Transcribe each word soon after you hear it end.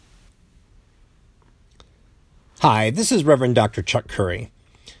Hi, this is Reverend Dr. Chuck Curry.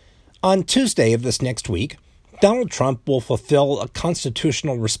 On Tuesday of this next week, Donald Trump will fulfill a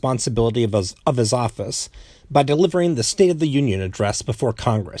constitutional responsibility of his office by delivering the State of the Union address before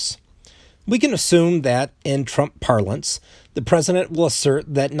Congress. We can assume that, in Trump parlance, the president will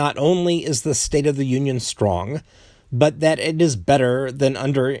assert that not only is the State of the Union strong, but that it is better than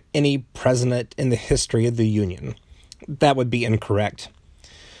under any president in the history of the Union. That would be incorrect.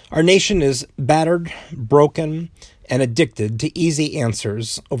 Our nation is battered, broken, and addicted to easy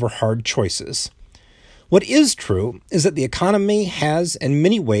answers over hard choices. What is true is that the economy has, in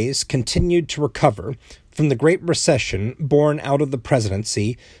many ways, continued to recover from the Great Recession born out of the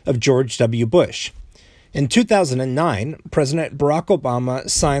presidency of George W. Bush. In 2009, President Barack Obama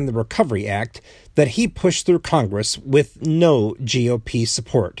signed the Recovery Act that he pushed through Congress with no GOP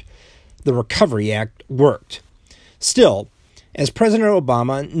support. The Recovery Act worked. Still, as President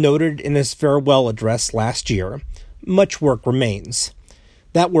Obama noted in his farewell address last year, much work remains.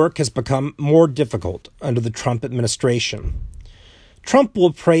 That work has become more difficult under the Trump administration. Trump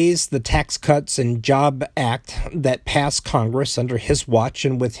will praise the Tax Cuts and Jobs Act that passed Congress under his watch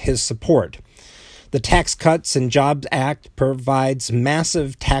and with his support. The Tax Cuts and Jobs Act provides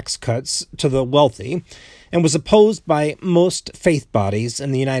massive tax cuts to the wealthy and was opposed by most faith bodies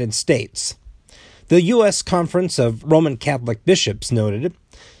in the United States. The U.S. Conference of Roman Catholic Bishops noted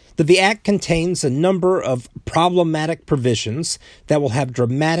that the act contains a number of problematic provisions that will have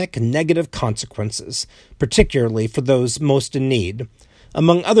dramatic negative consequences, particularly for those most in need.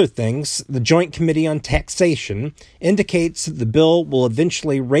 Among other things, the Joint Committee on Taxation indicates that the bill will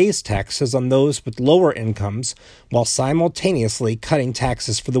eventually raise taxes on those with lower incomes while simultaneously cutting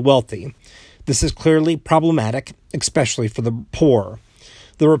taxes for the wealthy. This is clearly problematic, especially for the poor.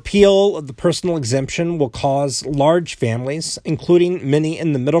 The repeal of the personal exemption will cause large families, including many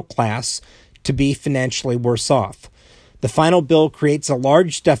in the middle class, to be financially worse off. The final bill creates a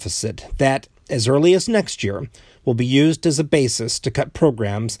large deficit that, as early as next year, will be used as a basis to cut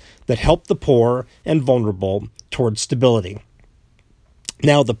programs that help the poor and vulnerable towards stability.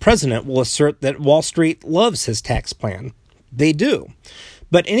 Now, the president will assert that Wall Street loves his tax plan. They do.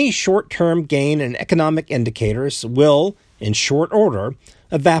 But any short-term gain in economic indicators will, in short order,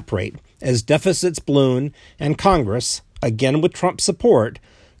 evaporate as deficits balloon and Congress, again with Trump's support,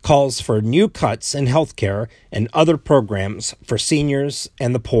 calls for new cuts in health care and other programs for seniors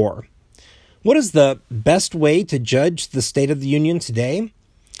and the poor. What is the best way to judge the State of the Union today?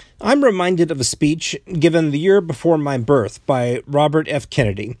 I'm reminded of a speech given the year before my birth by Robert F.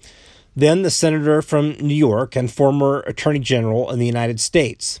 Kennedy, then the senator from New York and former Attorney General in the United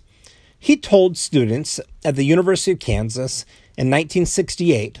States. He told students at the University of Kansas in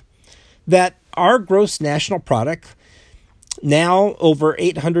 1968 that our gross national product, now over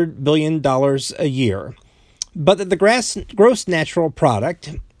 $800 billion a year, but that the gross national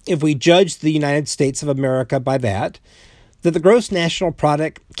product, if we judge the United States of America by that the gross national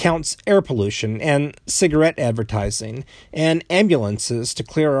product counts air pollution and cigarette advertising and ambulances to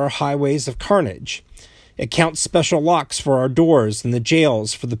clear our highways of carnage. It counts special locks for our doors and the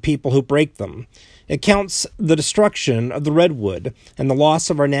jails for the people who break them. It counts the destruction of the redwood and the loss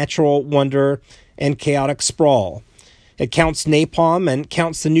of our natural wonder and chaotic sprawl. It counts napalm and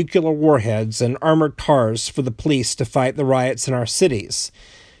counts the nuclear warheads and armored cars for the police to fight the riots in our cities.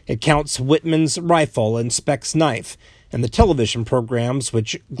 It counts Whitman's rifle and Speck's knife and the television programs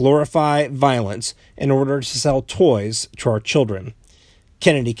which glorify violence in order to sell toys to our children.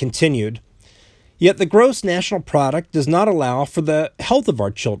 Kennedy continued, "Yet the gross national product does not allow for the health of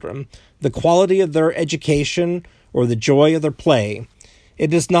our children, the quality of their education, or the joy of their play. It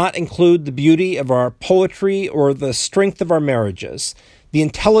does not include the beauty of our poetry or the strength of our marriages, the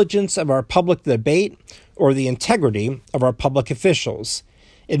intelligence of our public debate, or the integrity of our public officials.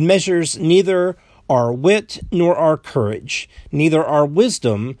 It measures neither our wit nor our courage, neither our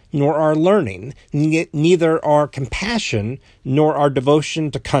wisdom nor our learning, neither our compassion nor our devotion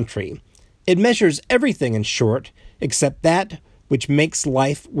to country. It measures everything, in short, except that which makes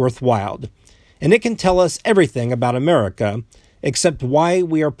life worthwhile. And it can tell us everything about America, except why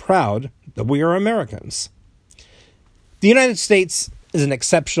we are proud that we are Americans." The United States is an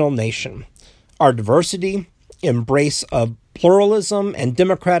exceptional nation. Our diversity, embrace of pluralism, and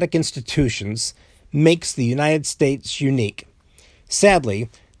democratic institutions makes the United States unique. Sadly,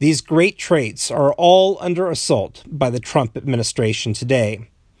 these great traits are all under assault by the Trump administration today.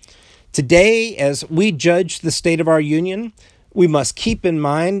 Today, as we judge the state of our union, we must keep in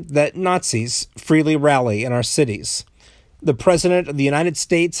mind that Nazis freely rally in our cities. The President of the United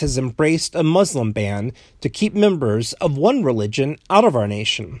States has embraced a Muslim ban to keep members of one religion out of our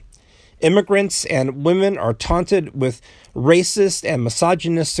nation. Immigrants and women are taunted with racist and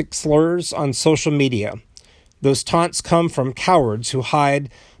misogynistic slurs on social media. Those taunts come from cowards who hide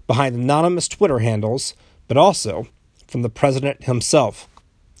behind anonymous Twitter handles, but also from the president himself.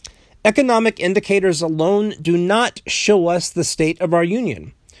 Economic indicators alone do not show us the state of our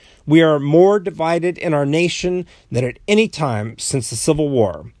union. We are more divided in our nation than at any time since the Civil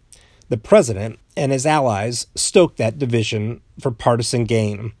War. The president and his allies stoke that division for partisan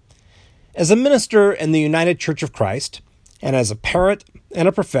gain. As a minister in the United Church of Christ, and as a parent and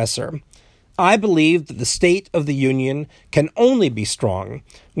a professor, I believe that the state of the union can only be strong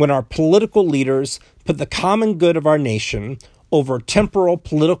when our political leaders put the common good of our nation over temporal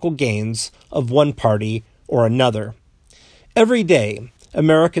political gains of one party or another. Every day,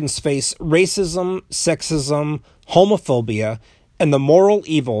 Americans face racism, sexism, homophobia, and the moral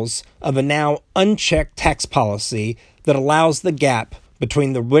evils of a now unchecked tax policy that allows the gap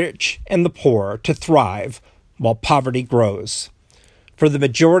between the rich and the poor to thrive while poverty grows. For the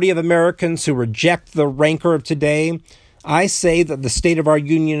majority of Americans who reject the rancor of today, I say that the state of our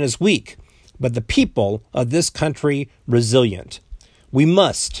union is weak, but the people of this country resilient. We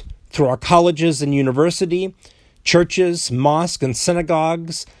must, through our colleges and university, churches, mosques and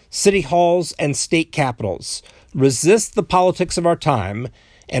synagogues, city halls and state capitals, resist the politics of our time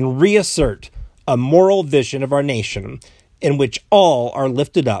and reassert a moral vision of our nation in which all are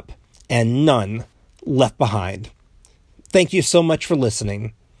lifted up and none left behind. Thank you so much for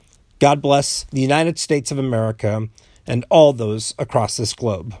listening. God bless the United States of America and all those across this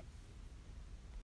globe.